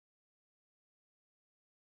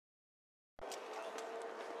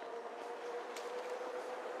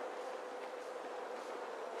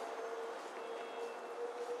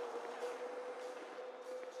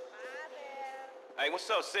Hey, what's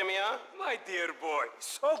up, Simeon? My dear boy,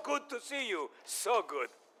 so good to see you. So good.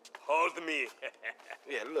 Hold me.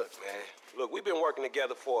 Yeah, look, man. Look, we've been working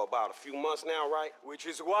together for about a few months now, right? Which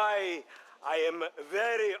is why I am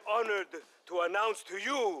very honored to announce to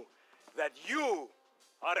you that you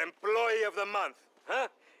are Employee of the Month. Huh?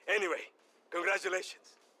 Anyway,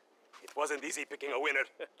 congratulations. It wasn't easy picking a winner.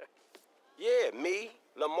 Yeah, me,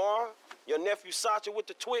 Lamar, your nephew Sacha with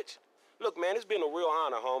the Twitch. Look, man, it's been a real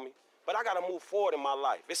honor, homie. But I gotta move forward in my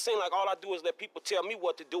life. It seems like all I do is let people tell me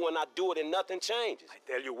what to do and I do it and nothing changes.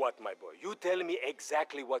 I tell you what, my boy. You tell me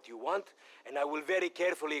exactly what you want, and I will very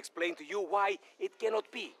carefully explain to you why it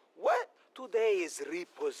cannot be. What? Today is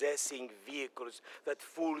repossessing vehicles that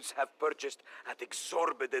fools have purchased at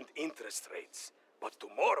exorbitant interest rates. But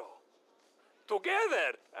tomorrow,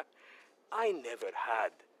 together, I never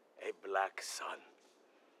had a black son.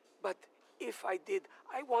 But if I did,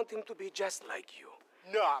 I want him to be just like you.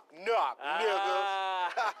 Knock, knock, nigga.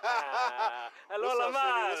 Hello, What's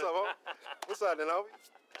Lamar. What's up, homie? What's up, then, homie?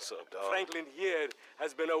 What's up, dog? Franklin here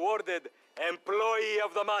has been awarded Employee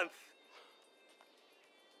of the Month.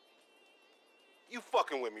 You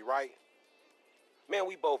fucking with me, right? Man,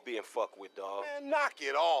 we both being fucked with, dog. Man, knock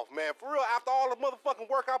it off, man. For real, after all the motherfucking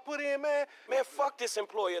work I put in, man. Man, fuck this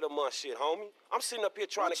Employee of the Month shit, homie. I'm sitting up here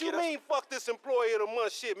trying to get us... What you mean, fuck this Employee of the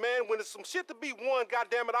Month shit, man? When there's some shit to be won,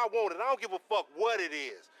 goddammit, I want it. I don't give a fuck what it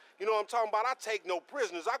is. You know what I'm talking about? I take no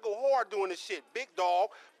prisoners. I go hard doing this shit. Big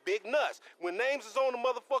dog, big nuts. When names is on the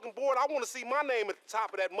motherfucking board, I want to see my name at the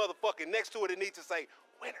top of that motherfucking. Next to it, it needs to say,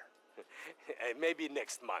 winner. Maybe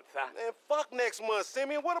next month, huh? Man, fuck next month,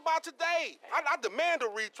 Simeon. What about today? I demand a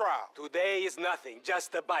retrial. Today is nothing,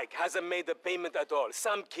 just a bike. Hasn't made a payment at all.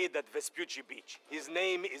 Some kid at Vespucci Beach. His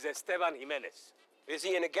name is Esteban Jimenez. Is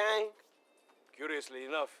he in the gang? Curiously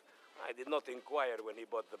enough, I did not inquire when he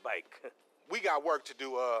bought the bike. We got work to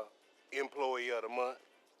do, Employee of the Month.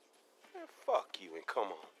 Man, fuck you and come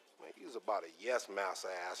on. Man, he's about a yes-mouse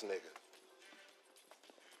ass nigga.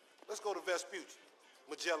 Let's go to Vespucci,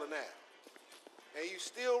 Magellan Ave. And you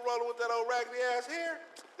still rolling with that old raggedy ass hair?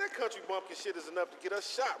 That country bumpkin shit is enough to get us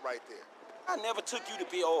shot right there. I never took you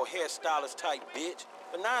to be old hairstylist type bitch,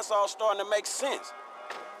 but now it's all starting to make sense.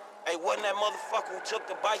 Hey, wasn't that motherfucker who took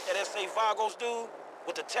the bike, that S.A. Vagos dude,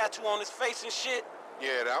 with the tattoo on his face and shit?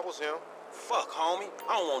 Yeah, that was him. Fuck, homie.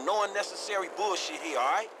 I don't want no unnecessary bullshit here,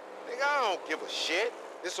 all right? Nigga, I don't give a shit.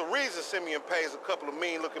 There's a reason Simeon pays a couple of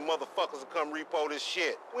mean-looking motherfuckers to come repo this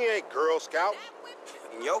shit. We ain't Girl Scouts.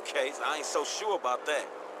 In your case, I ain't so sure about that.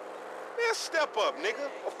 Man, step up, nigga.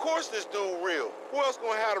 Of course this dude real. Who else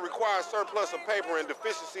gonna have the required surplus of paper and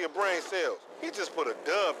deficiency of brain cells? He just put a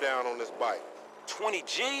dub down on this bike. 20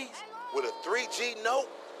 G's? With a 3G note?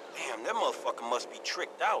 Damn, that motherfucker must be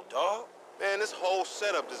tricked out, dawg. Man, this whole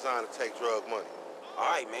setup designed to take drug money. All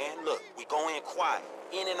right, man, look, we go in quiet.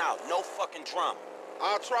 In and out, no fucking drama.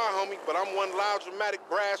 I'll try, homie, but I'm one loud, dramatic,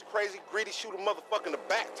 brass, crazy, greedy, shoot a motherfucker in the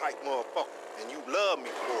back type motherfucker. And you love me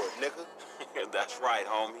for it, nigga. That's right,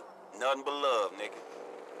 homie. Nothing but love, nigga.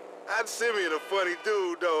 That Simeon a funny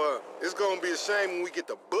dude, though. It's gonna be a shame when we get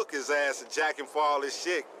to book his ass and jack him for all this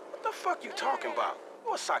shit. What the fuck you talking about?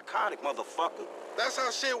 You a psychotic motherfucker. That's how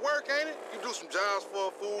shit work, ain't it? You do some jobs for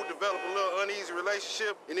a fool, develop a little uneasy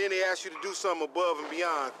relationship, and then they ask you to do something above and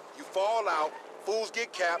beyond. You fall out, fools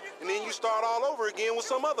get capped, and then you start all over again with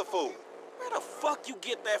some other fool. Where the fuck you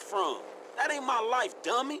get that from? That ain't my life,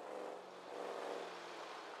 dummy.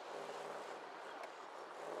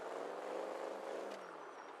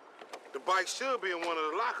 The bike should be in one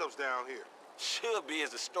of the lockups down here. Should be is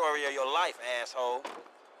the story of your life, asshole.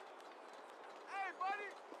 Hey,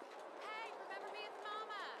 buddy! Hey, remember me? It's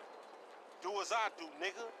Mama. Do as I do,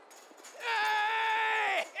 nigga.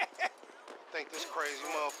 Hey! Think this crazy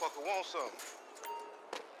motherfucker wants something.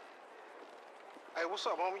 Hey, what's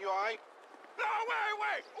up, homie? You all right? No,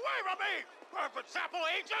 wait from me! Perfect sample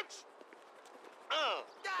agents!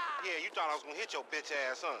 Yeah, you thought I was gonna hit your bitch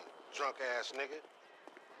ass, huh? Drunk ass nigga.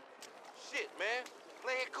 Shit, man.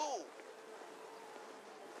 Play it cool.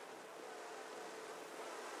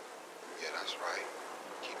 Yeah, that's right.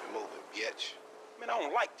 Keep it moving, bitch. Man, I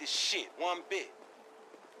don't like this shit one bit.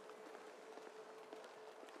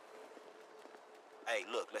 Hey,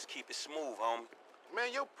 look, let's keep it smooth, homie.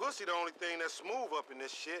 Man, your pussy the only thing that's smooth up in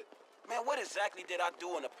this shit. Man, what exactly did I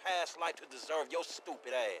do in a past life to deserve your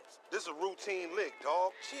stupid ass? This a routine lick,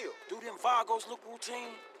 dog. Chill. Do them Vagos look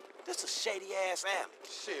routine? This a shady-ass alley.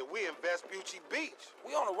 Shit, we in Vespucci Beach.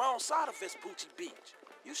 We on the wrong side of Vespucci Beach.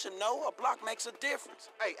 You should know a block makes a difference.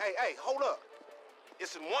 Hey, hold up.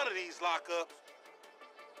 It's in one of these lockups.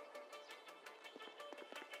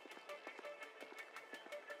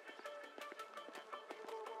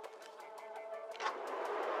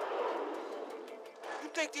 You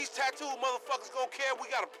think these tattooed motherfuckers gonna care we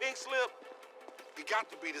got a pink slip? It got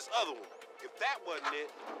to be this other one. If that wasn't it,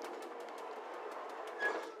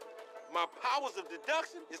 my powers of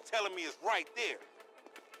deduction is telling me it's right there.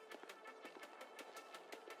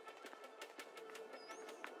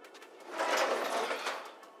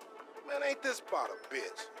 Man, ain't this about a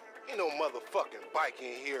bitch? Ain't no motherfucking bike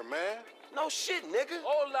in here, man. No shit, nigga.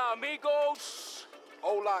 Hola, amigos.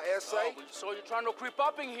 Hola, S.A. Oh, so you're trying to creep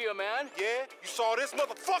up in here, man? Yeah? You saw this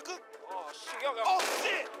motherfucker? Oh, shit. Oh,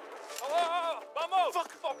 shit! Oh, vamos!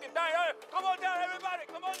 Fucking down. Come on down, everybody.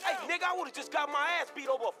 Come on Hey, down. nigga, I would've just got my ass beat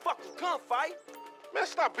over a fucking gunfight. Man,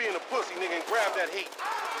 stop being a pussy, nigga, and grab that heat.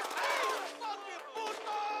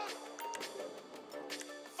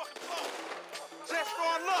 Just for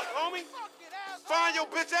our luck, homie. Find your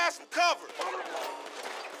bitch ass some cover.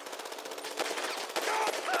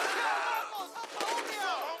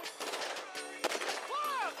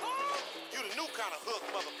 You the new kind of hook,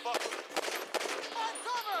 motherfucker.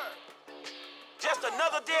 Just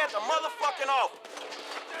another day at the motherfucking office.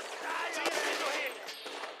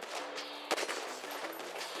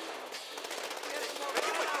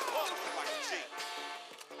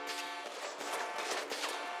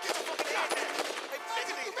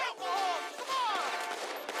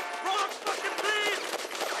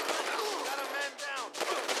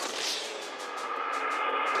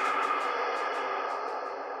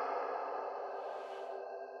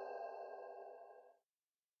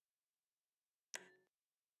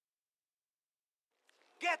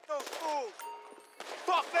 Get those fools!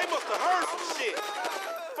 Fuck, they must have heard some shit.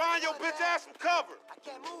 Find your bitch ass some cover.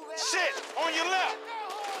 Shit, on your left.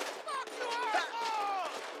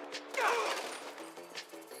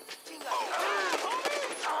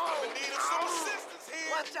 I'm in need of some assistance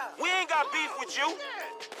here. We ain't got beef with you.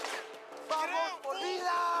 Vamos, por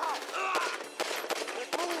vida!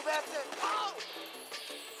 Let's move, Afton.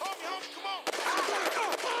 Homie, come on.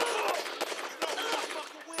 You know who's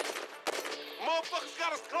fucking with it. Motherfuckers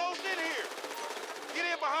got us closed in here. Get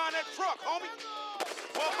in behind that truck, homie.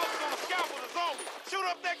 Motherfuckers on the scaffold is on me. Shoot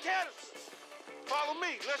up that canister. Follow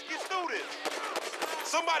me. Let's get through this.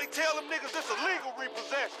 Somebody tell them niggas this illegal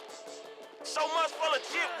repossession. So much for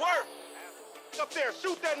legit work. Up there,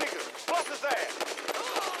 shoot that nigga. Bust his ass.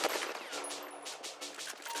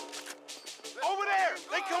 Over there.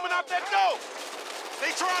 They coming out that door.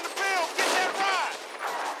 They trying to build. Get that ride.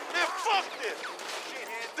 Man, fuck this.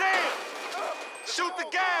 Damn. Shoot the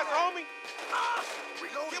guys, homie.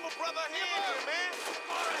 Give a brother a hand here, man.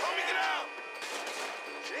 Homie, get out.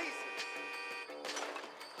 Jesus.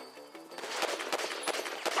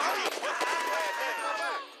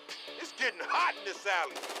 It's getting hot in this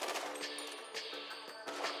alley.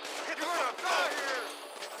 Hit the floor here.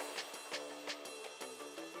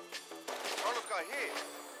 Carlos got hit.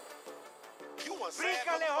 You want sad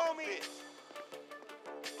homie. Bitch.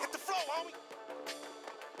 Hit the floor, homie.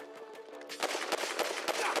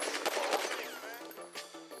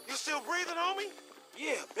 You still breathing, homie?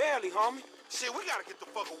 Yeah, barely, homie. Shit, we gotta get the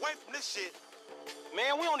fuck away from this shit.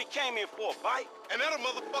 Man, we only came in for a bite. And that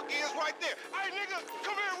motherfucker is right there. Hey, nigga,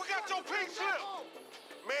 come here. We got your pink slip.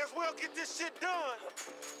 May as well get this shit done.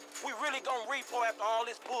 We really gonna repo after all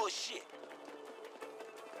this bullshit.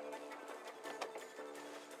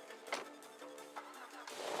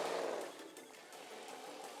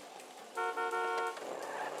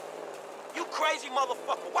 You crazy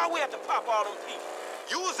motherfucker. Why we have to pop all them people?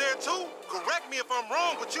 You was there too. Correct me if I'm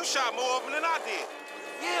wrong, but you shot more of them than I did.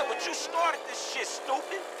 Yeah, but you started this shit,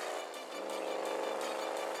 stupid.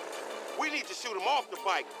 We need to shoot him off the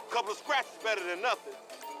bike. Couple of scratches better than nothing.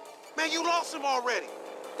 Man, you lost him already.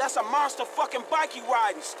 That's a monster fucking bike you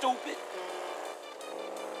riding, stupid.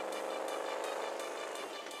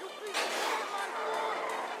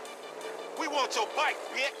 We want your bike,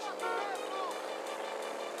 bitch.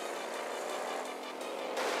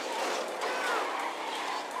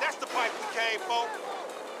 That's the bike we came for.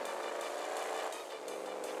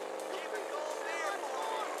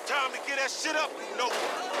 Time to get that shit up, you know.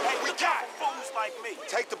 Hey, we got fools like me.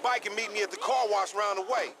 Take the bike and meet me at the car wash round the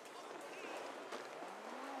way.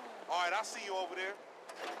 All right, I'll see you over there.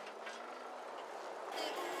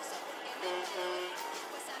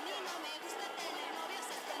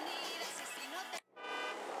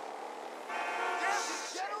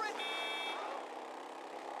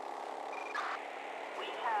 We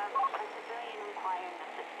have a civilian requiring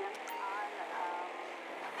assistance on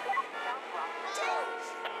South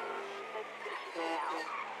Rock.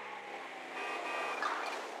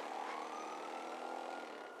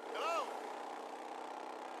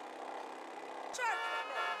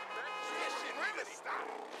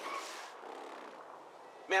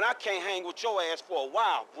 Man, I can't hang with your ass for a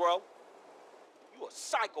while, bro. You a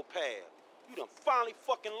psychopath. You done finally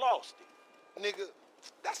fucking lost it. Nigga,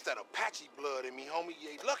 that's that Apache blood in me, homie. You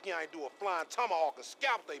ain't lucky I ain't do a flying tomahawk and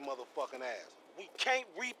scalp they motherfucking ass. We can't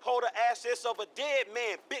repo the assets of a dead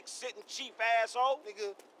man, big sitting chief asshole.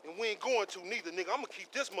 Nigga, and we ain't going to neither, nigga. I'm gonna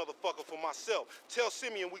keep this motherfucker for myself. Tell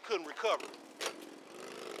Simeon we couldn't recover it.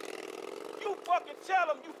 You fucking tell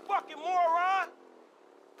him, you fucking moron.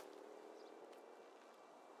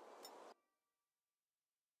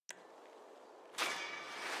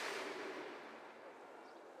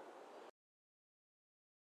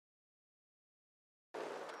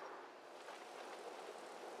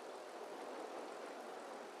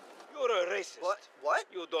 You're a racist. What?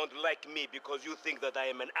 You don't like me because you think that I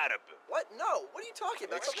am an Arab. What? No. What are you talking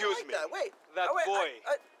about? Excuse Something me. like that. Wait. That Oh, wait, boy.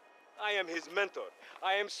 I- I am his mentor.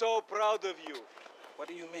 I am so proud of you. What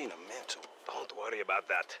do you mean, a mentor? Don't worry about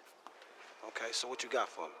that. Okay, so what you got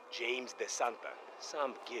for me? James De Santa.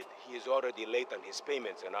 Some kid. He is already late on his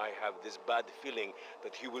payments, and I have this bad feeling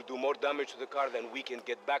that he will do more damage to the car than we can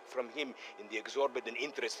get back from him in the exorbitant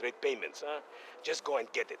interest rate payments, huh? Just go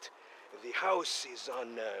and get it. The house is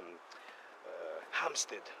on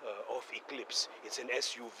Hampstead, off Eclipse. It's an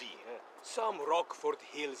SUV. Some Rockford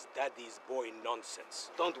Hills daddy's boy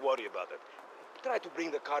nonsense. Don't worry about it. Try to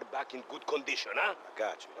bring the car back in good condition, huh? I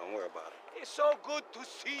got you, don't worry about it. It's so good to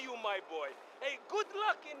see you, my boy. Hey, good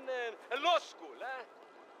luck in law school, huh?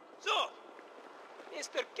 So,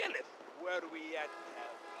 Mr. Kenneth, where we at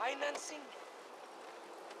financing?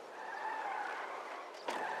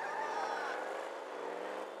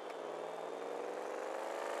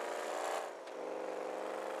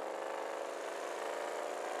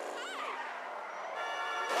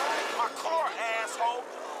 My car, asshole.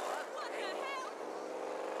 What the hell?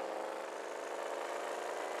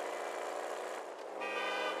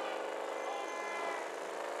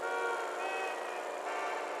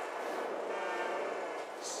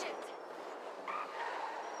 Shit.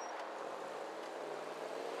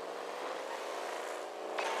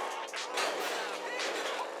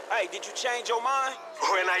 Hey, did you change your mind?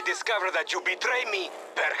 When I discover that you betray me,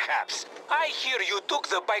 perhaps. I hear you took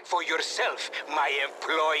the bike for yourself, my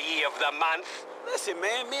employee of the month. Listen,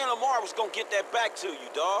 man, me and Lamar was gonna get that back to you,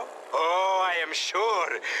 dawg. Oh, I am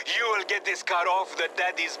sure you will get this car off the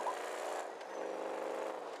daddy's...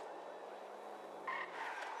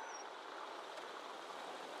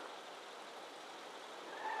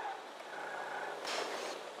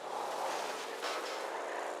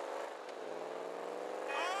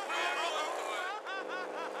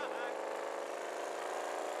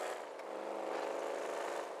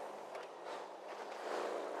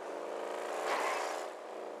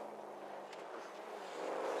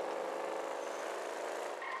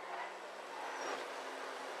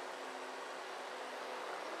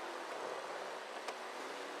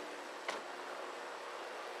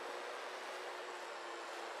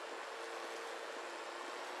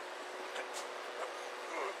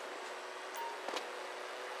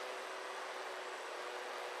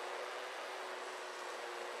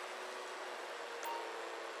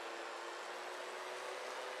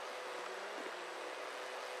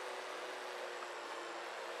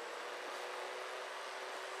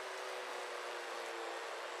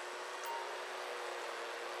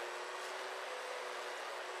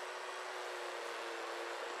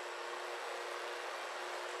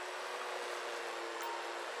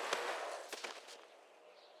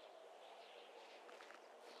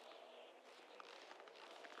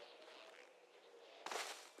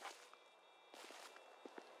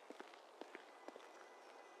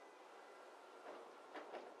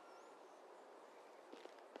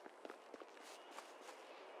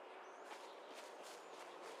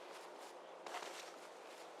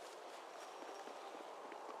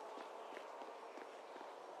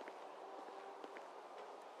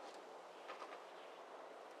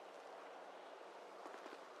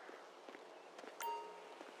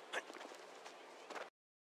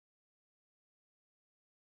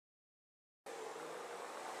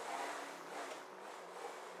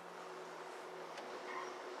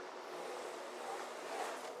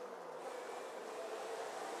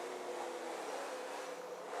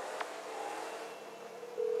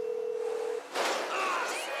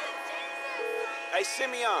 Hey,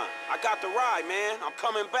 Simeon, I got the ride, man. I'm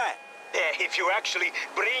coming back. If you actually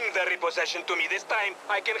bring the repossession to me this time,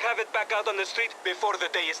 I can have it back out on the street before the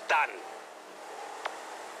day is done.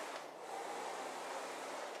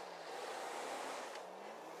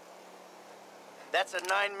 That's a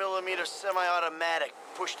 9mm semi-automatic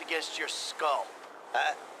pushed against your skull.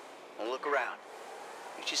 Don't look around.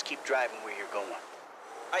 You just keep driving where you're going.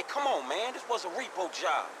 Hey, come on, man. This was a repo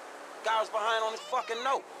job. Guy was behind on his fucking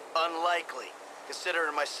note. Unlikely,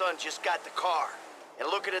 considering my son just got the car. And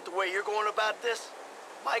looking at the way you're going about this,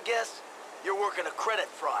 my guess, you're working a credit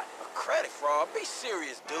fraud. A credit fraud? Be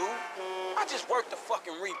serious, dude. I just worked the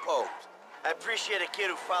fucking repos. I appreciate a kid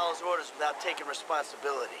who follows orders without taking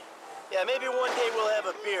responsibility. Yeah, maybe one day we'll have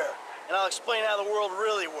a beer, and I'll explain how the world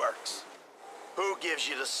really works. Who gives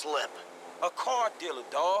you the slip? A car dealer,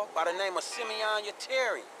 dog, by the name of Simeon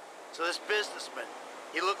Yetarian. So this businessman,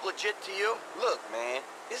 he look legit to you? Look, man,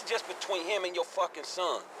 it's just between him and your fucking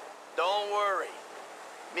son. Don't worry.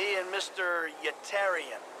 Me and Mr.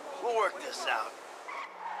 Yetarian, we'll work this out.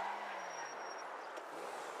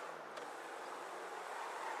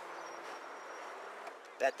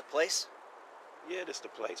 That the place? Yeah, this the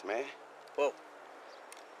place, man. Whoa.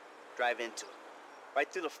 Drive into it.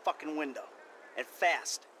 Right through the fucking window. And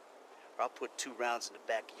fast. Or I'll put 2 rounds in the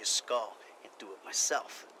back of your skull and do it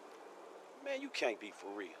myself. Man, you can't be for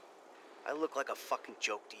real. I look like a fucking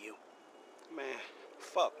joke to you. Man,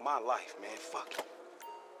 fuck my life, man. Fuck it.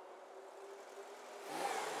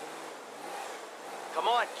 Come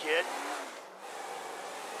on, kid.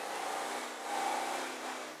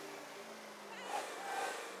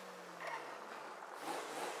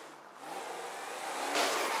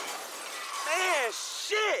 Man,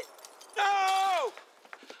 shit! No!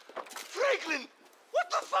 Franklin! What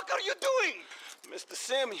the fuck are you doing? Mr.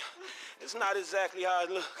 Simeon, it's not exactly how it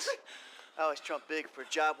looks. I always trump big for a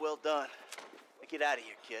job well done. Now get out of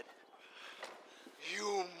here, kid.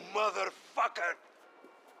 You motherfucker!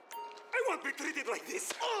 I won't be treated like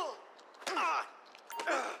this.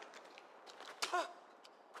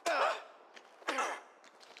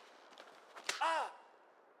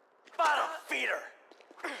 Bottom feeder!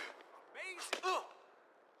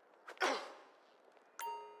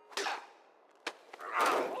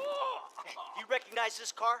 You recognize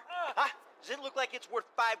this car? Huh? Does it look like it's worth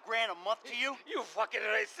 $5 grand a month to you? You fucking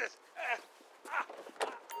racist!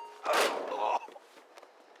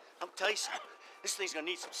 I'm telling you something. This thing's gonna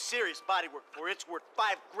need some serious body work for it. It's worth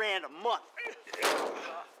 $5 grand a month.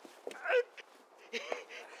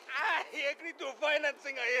 I agree to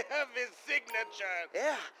financing. I have his signature.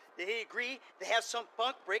 Yeah, they agree to have some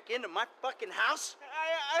punk break into my fucking house?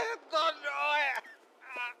 I don't know.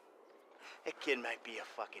 That kid might be a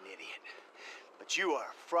fucking idiot, but you are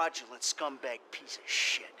a fraudulent scumbag piece of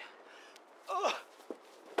shit. Ugh.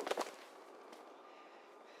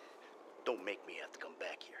 Don't make me have to come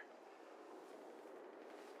back here.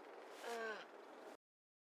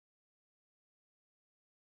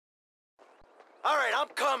 All right, I'm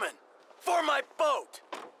coming. For my boat.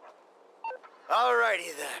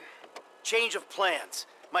 Alrighty then. Change of plans.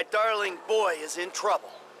 My darling boy is in trouble.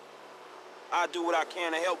 I'll do what I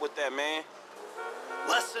can to help with that, man.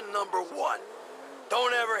 Lesson number 1.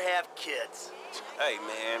 Don't ever have kids. Hey,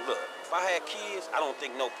 man, look. If I had kids, I don't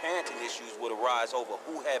think no parenting issues would arise over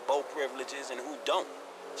who had boat privileges and who don't.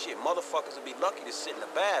 Shit, motherfuckers would be lucky to sit in the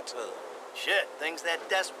bathtub. Shit, things that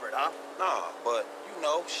desperate, huh? Nah, but, you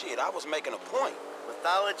know, shit, I was making a point.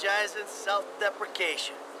 Mythologizing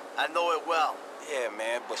self-deprecation. I know it well. Yeah,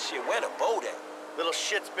 man, but shit, where the boat at? Little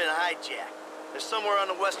shit's been hijacked. They're somewhere on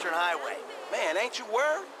the Western Highway. Man, ain't you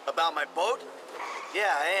worried? About my boat?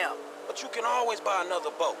 Yeah, I am. But you can always buy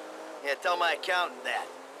another boat. Yeah, tell my accountant that.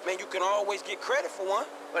 Man, you can always get credit for one.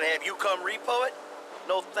 But have you come repo it?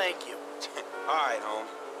 No, thank you. All right, homie.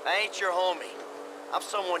 I ain't your homie. I'm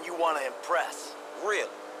someone you want to impress. Really?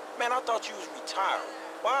 Man, I thought you was retired.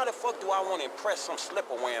 Why the fuck do I want to impress some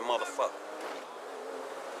slipper-wearing motherfucker?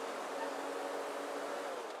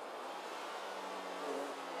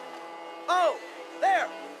 Oh, there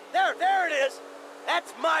it is.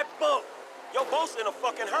 That's my boat. Your boat's in a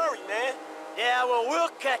fucking hurry, man. Yeah, well, we'll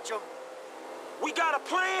catch him. We got a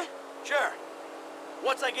plan? Sure.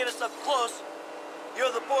 Once I get us up close,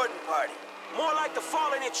 you're the boarding party. More like the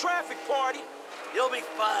falling in traffic party. You'll be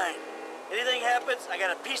fine. Anything happens, I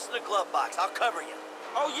got a piece in the glove box. I'll cover you.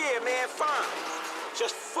 Oh yeah, man, fine.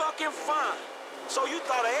 Just fucking fine. So you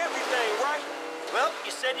thought of everything, right? Well,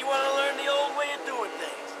 you said you want to learn the old way of doing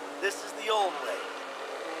things. This is the old way.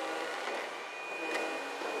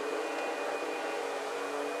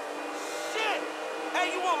 Shit!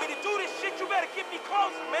 Hey, you want me to do this shit? You better get me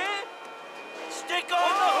closer, man. Stick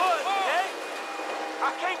on the hood, okay?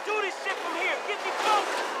 I can't do this shit from here. Get me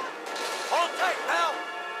closer. Hold tight, pal.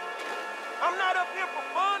 I'm not up here for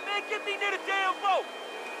fun, man. Get me near the damn boat.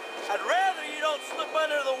 I'd rather you don't slip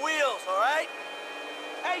under the wheels, all right?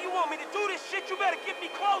 Hey, you want me to do this shit? You better get me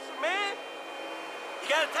closer, man. You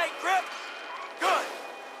got a tight grip? Good.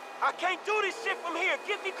 I can't do this shit from here.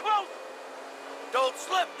 Get me closer. Don't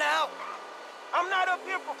slip now. I'm not up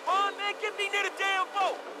here for fun, man. Get me near the damn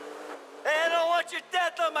boat. Hey, I don't want your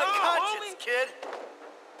death on my conscience, homie. kid.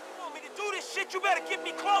 You want me to do this shit, you better get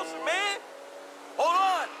me closer, man. Hold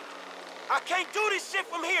on. I can't do this shit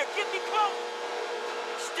from here. Get me close.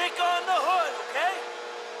 Stick on the hood, okay?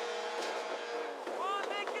 Come on,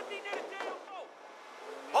 man. Get me near the damn boat.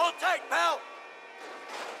 Hold tight, pal.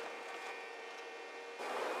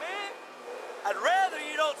 Man, I'd rather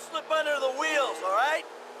you don't slip under the wheels, all right?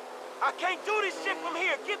 I can't do this shit from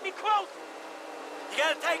here. Get me close. You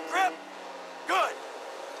got a tight grip? Good.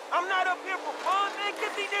 I'm not up here for fun, man.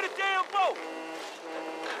 Get me near the damn boat.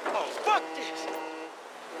 Oh, fuck this.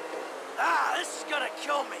 Ah, this is gonna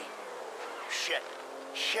kill me. Shit.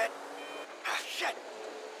 Shit. Ah, shit.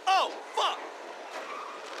 Oh, fuck.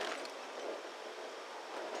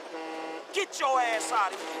 Get your ass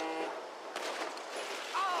out of here.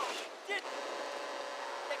 Oh, shit.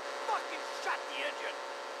 They fucking shot the engine.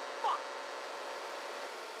 Fuck.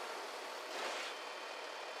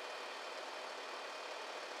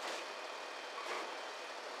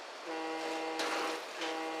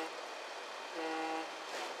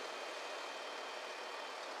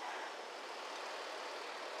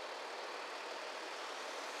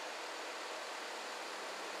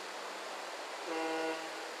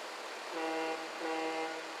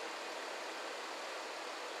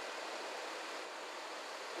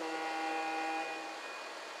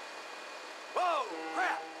 Whoa,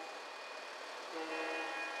 crap.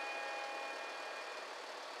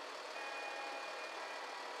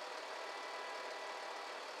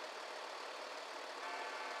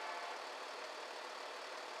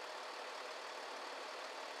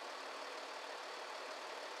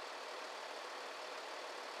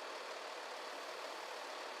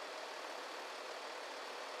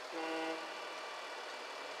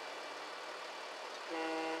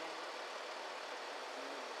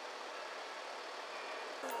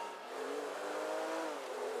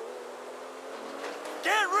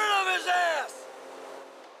 Get rid of his ass!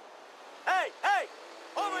 Hey, hey!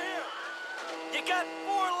 Over here! You got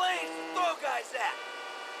 4 lanes to throw guys at!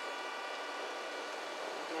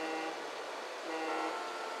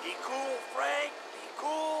 Be cool, Frank. Be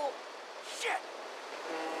cool. Shit!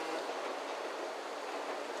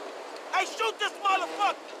 Hey, shoot this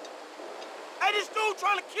motherfucker! Hey, this dude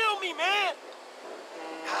trying to kill me, man!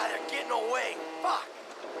 God, they're getting away. Fuck!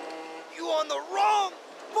 You on the wrong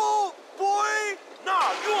boat, boy!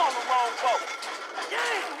 Nah, you on the wrong boat.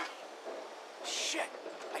 Yeah! Shit!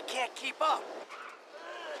 I can't keep up.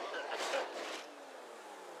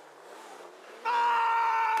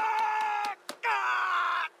 Ah!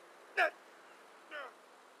 God!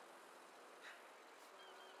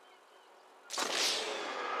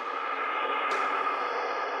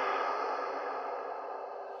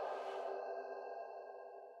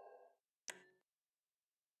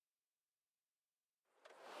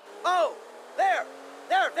 Oh!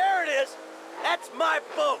 There it is! That's my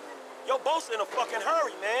boat! Your boat's in a fucking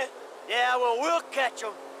hurry, man. Yeah, well, we'll catch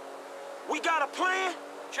him. We got a plan?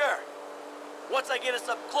 Sure. Once I get us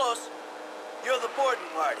up close, you're the boarding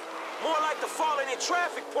party. More like the falling in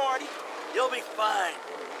traffic party. You'll be fine.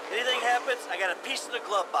 Anything happens, I got a piece in the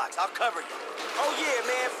glove box. I'll cover you. Oh yeah,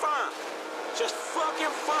 man, fine. Just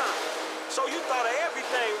fucking fine. So you thought of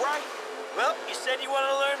everything, right? Well, you said you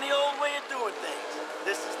wanted to learn the old way of doing things.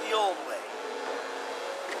 This is the old way.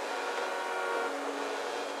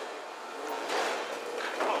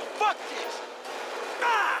 Oh, fuck this.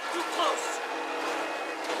 Ah! Too close!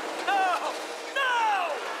 No!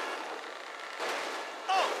 No!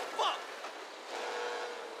 Oh, fuck!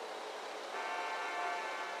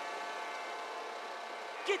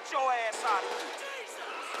 Get your ass out of here.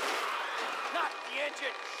 Jesus! Not the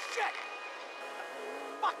engine! Shit!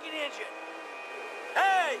 Fucking engine!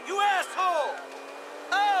 Hey, you asshole!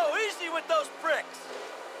 Oh, easy with those pricks!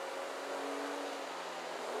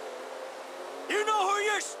 You know who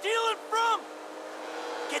you're stealing from?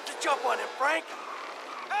 Get the jump on him, Frank!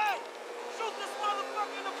 Hey, shoot this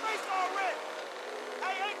motherfucker in the face already.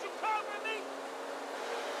 Hey, ain't you covering me?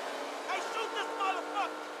 Hey, shoot this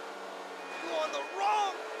motherfucker. You on the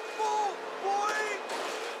wrong boat, boy!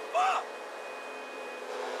 Fuck!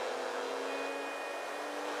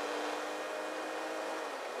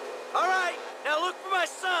 All right, now look for my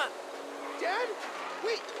son. Dad?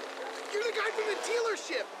 Wait, you're the guy from the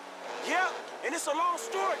dealership. Yeah, and it's a long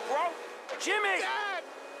story, bro. Jimmy! Dad!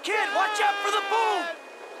 Kid, watch out for the boom!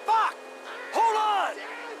 Fuck! Hold on!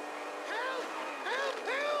 Dad! Help! Help!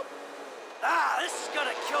 Help! Ah, this is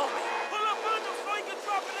gonna kill me. Pull up under so he can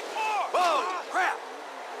drop in the car. Whoa, crap!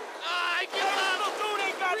 I give This up! little dude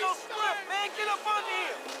ain't got no Restart. strength, man. Get up under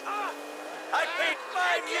here. I paid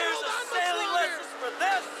 5 years of hold on much sailing longer. for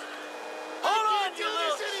this? Hold on, you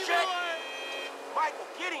little shit! Michael,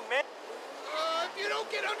 get him, man. If you don't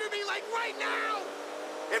get under me, like, right now!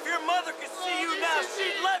 If your mother could see you now,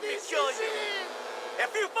 she'd let me kill you.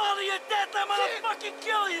 If you fall to your death, I'm gonna fucking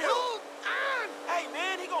kill you! Hold on! Hey,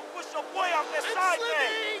 man, he gonna push your boy off that I'm side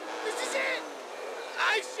thing. slipping! This is it!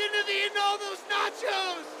 I shouldn't have eaten all those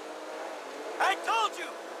nachos! I told you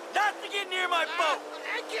not to get near my boat!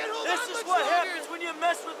 I can't hold This on is much what longer. happens when you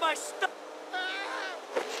mess with my stuff. Ah,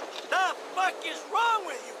 The fuck is wrong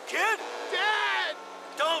with you, kid? Dad!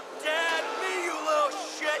 Don't dad me, you little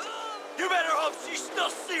shit! You better hope she's still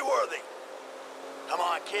seaworthy. Come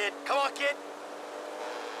on, kid. Come on, kid.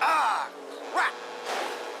 Ah, crap!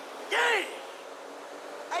 Yay!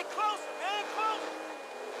 Hey, closer, man, closer.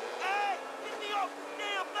 Hey, get me off this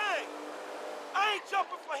damn thing. I ain't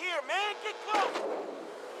jumping for here, man. Get close.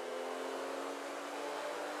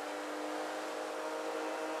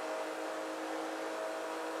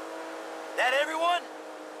 That everyone?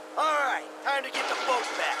 All right, time to get the boat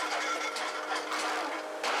back.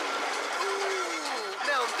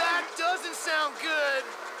 Now that doesn't sound good.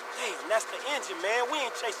 Damn, that's the engine, man. We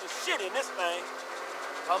ain't chasing shit in this thing.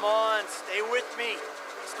 Come on, stay with me.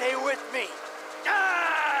 Stay with me.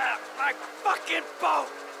 Ah, my fucking boat!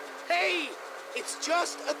 Hey, it's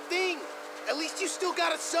just a thing. At least you still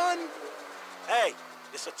got a son. Hey,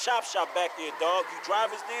 it's a chop shop back there, dog. You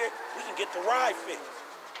drive us there, we can get the ride fixed.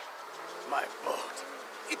 My boat.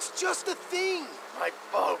 It's just a thing. My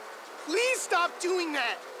boat. Please stop doing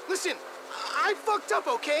that. Listen, I fucked up,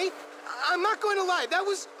 okay? I'm not going to lie. That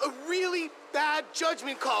was a really bad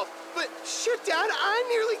judgment call. But shit, Dad, I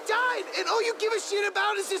nearly died. And all you give a shit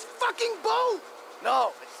about is this fucking boat.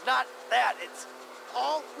 No, it's not that. It's...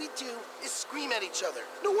 All we do is scream at each other.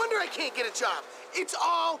 No wonder I can't get a job. It's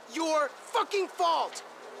all your fucking fault.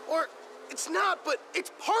 Or it's not, but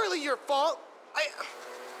it's partly your fault.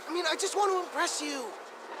 I mean, I just want to impress you.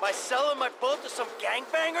 By selling my boat to some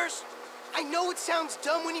gangbangers? I know it sounds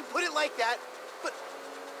dumb when you put it like that, but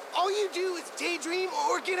all you do is daydream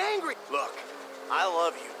or get angry. Look, I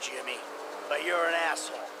love you, Jimmy, but you're an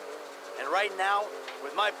asshole. And right now,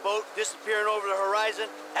 with my boat disappearing over the horizon,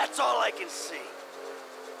 that's all I can see.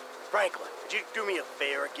 Franklin, would you do me a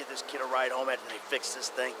favor and give this kid a ride home after they fix this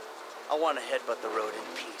thing? I want to headbutt the road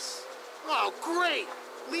in peace. Oh, great.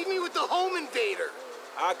 Leave me with the home invader.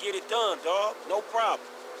 I'll get it done, dog. No problem.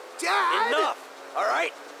 Dad! Enough, all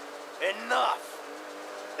right?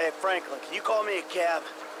 Enough. Hey, Franklin, can you call me a cab?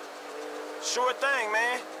 Sure thing,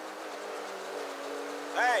 man.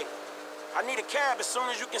 Hey, I need a cab as soon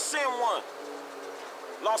as you can send one.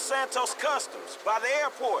 Los Santos Customs, by the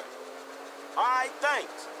airport. All right,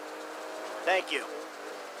 thanks. Thank you.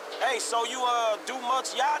 Hey, so you, do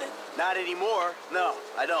much yachting? Not anymore. No,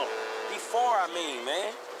 I don't. Before, I mean,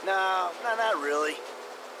 man. No, not really.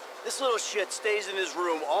 This little shit stays in his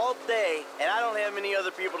room all day, and I don't have many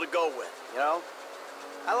other people to go with, you know?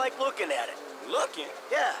 I like looking at it. Looking?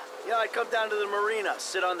 Yeah, you know, I'd come down to the marina,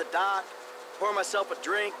 sit on the dock, pour myself a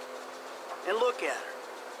drink, and look at her.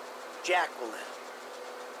 Jacqueline.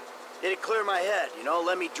 It'd clear my head, you know,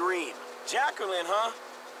 let me dream. Jacqueline, huh?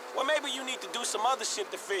 Well, maybe you need to do some other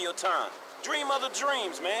shit to fill your time. Dream other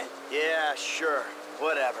dreams, man. Yeah, sure,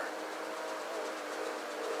 whatever.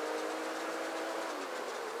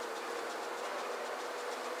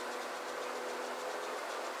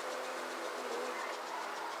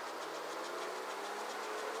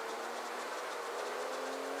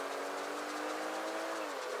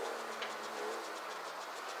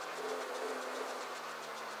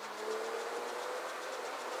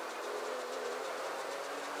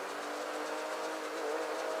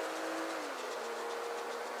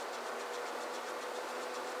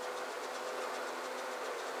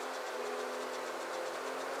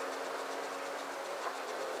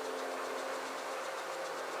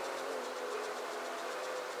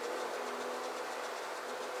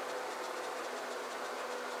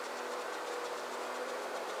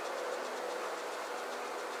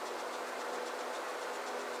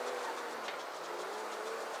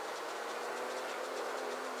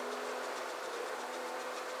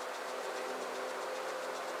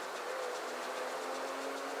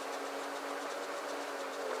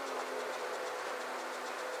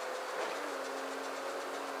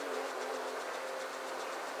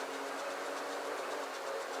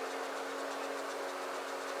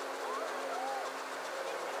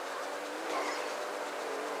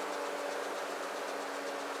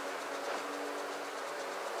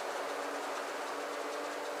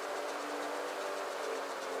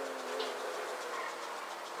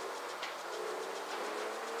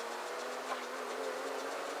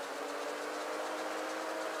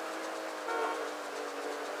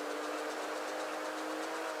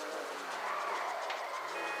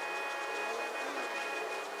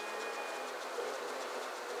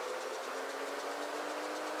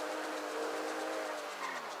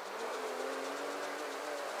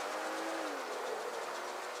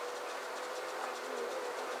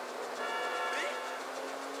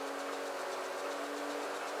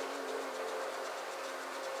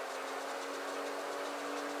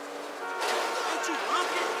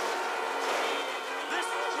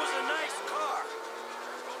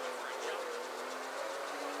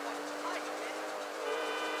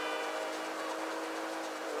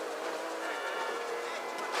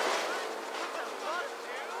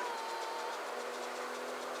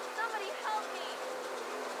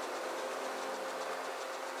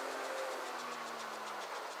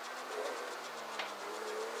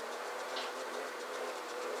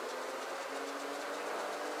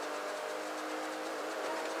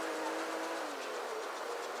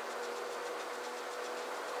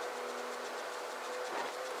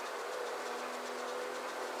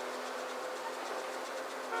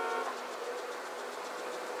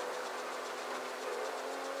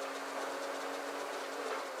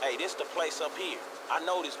 Hey, this the place up here. I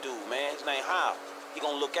know this dude, man. His name Hal. He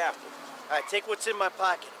gonna look after me. All right, take what's in my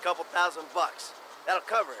pocket, a couple $1,000 bucks. That'll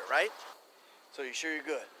cover it, right? So you sure you're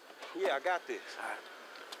good? Yeah, I got this.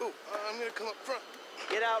 Ooh, I'm gonna come up front.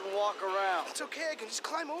 Get out and walk around. It's okay, I can just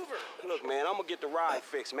climb over. Look, man, I'm gonna get the ride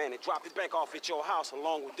fixed, man, and drop it back off at your house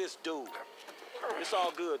along with this dude. It's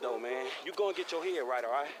all good, though, man. You go and get your head right,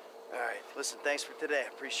 all right? All right, listen, thanks for today. I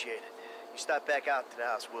appreciate it. You stop back out to the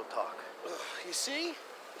house, we'll talk. You see?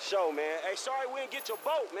 Show, man. Hey, sorry we didn't get your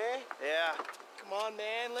boat, man. Yeah. Come on,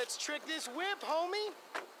 man, let's trick this whip, homie.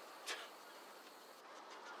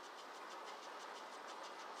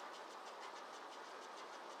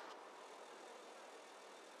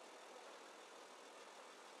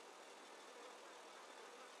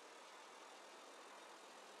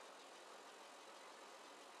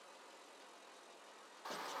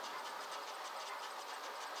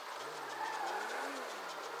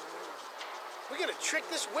 We gonna trick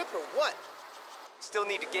this whip or what? Still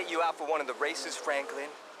need to get you out for one of the races, Franklin.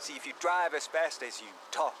 See if you drive as fast as you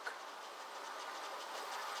talk.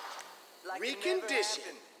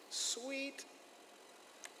 Recondition. Sweet.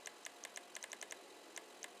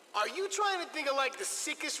 Are you trying to think of like the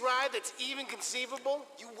sickest ride that's even conceivable?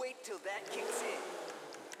 You wait till that kicks in.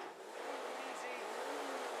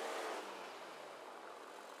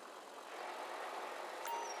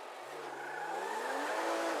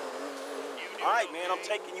 All right, man, I'm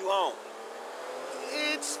taking you home.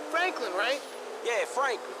 It's Franklin, right? Yeah,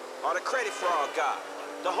 Franklin, or the credit fraud guy,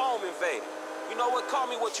 the home invader. You know what? Call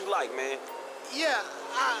me what you like, man. Yeah,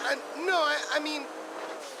 I mean,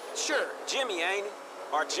 sure, Jimmy, ain't it?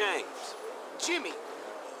 Or James? Jimmy.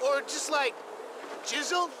 Or just like,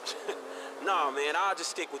 Jizzle? Nah, man, I'll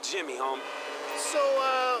just stick with Jimmy, homie. So,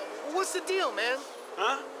 what's the deal, man?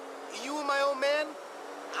 Huh? You and my old man?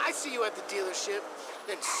 I see you at the dealership,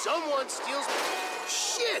 and someone steals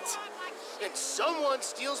shit! And someone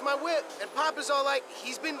steals my whip, and Papa's all like,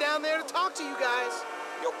 he's been down there to talk to you guys.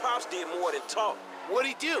 Your pops did more than talk. What'd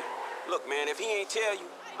he do? Look, man, if he ain't tell you,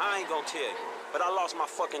 I ain't gonna tell you. But I lost my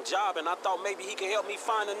fucking job, and I thought maybe he could help me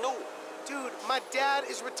find a new one. Dude, my dad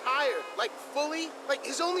is retired, like fully. Like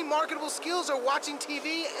his only marketable skills are watching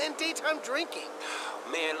TV and daytime drinking.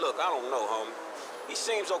 Man, look, I don't know, homie. He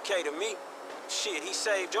seems okay to me. Shit, he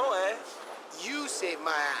saved your ass. You saved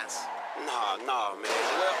my ass. Nah, man.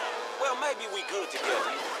 Well, maybe we good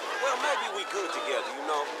together. Well, maybe we good together, you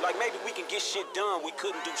know? Like, maybe we can get shit done we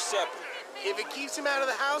couldn't do separate. If it keeps him out of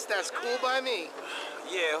the house, that's cool by me.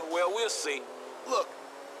 Yeah, well, we'll see. Look,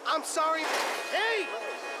 I'm sorry. Hey!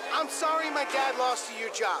 I'm sorry my dad lost you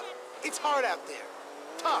your job. It's hard out there.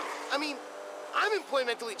 Tough. I mean, I'm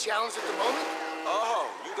employmentally challenged at the moment. Oh,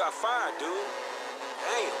 you got fired, dude.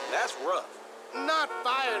 Damn, that's rough. Not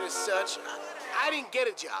fired as such. I didn't get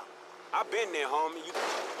a job. I've been there, homie.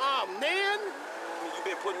 Oh, man! You've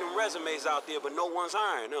been putting them resumes out there, but no one's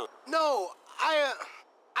hiring, huh? No,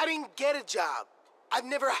 I didn't get a job. I've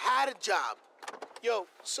never had a job. Yo,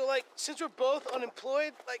 so like, since we're both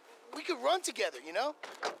unemployed, like, we could run together, you know?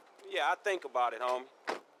 Yeah, I think about it, homie.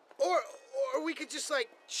 Or we could just like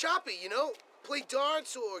shop it, you know? Play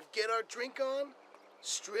darts or get our drink on.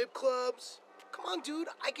 Strip clubs. Come on, dude,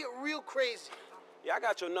 I get real crazy. Yeah, I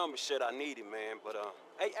got your number, shit. I need it, man. But,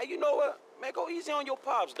 hey, you know what? Man, go easy on your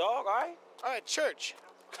pops, dog, all right? All right, church.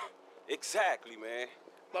 Exactly, man.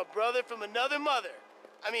 My brother from another mother.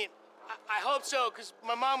 I mean, I hope so, because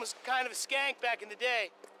my mom was kind of a skank back in the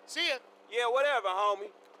day. See ya. Yeah, whatever,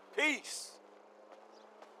 homie. Peace.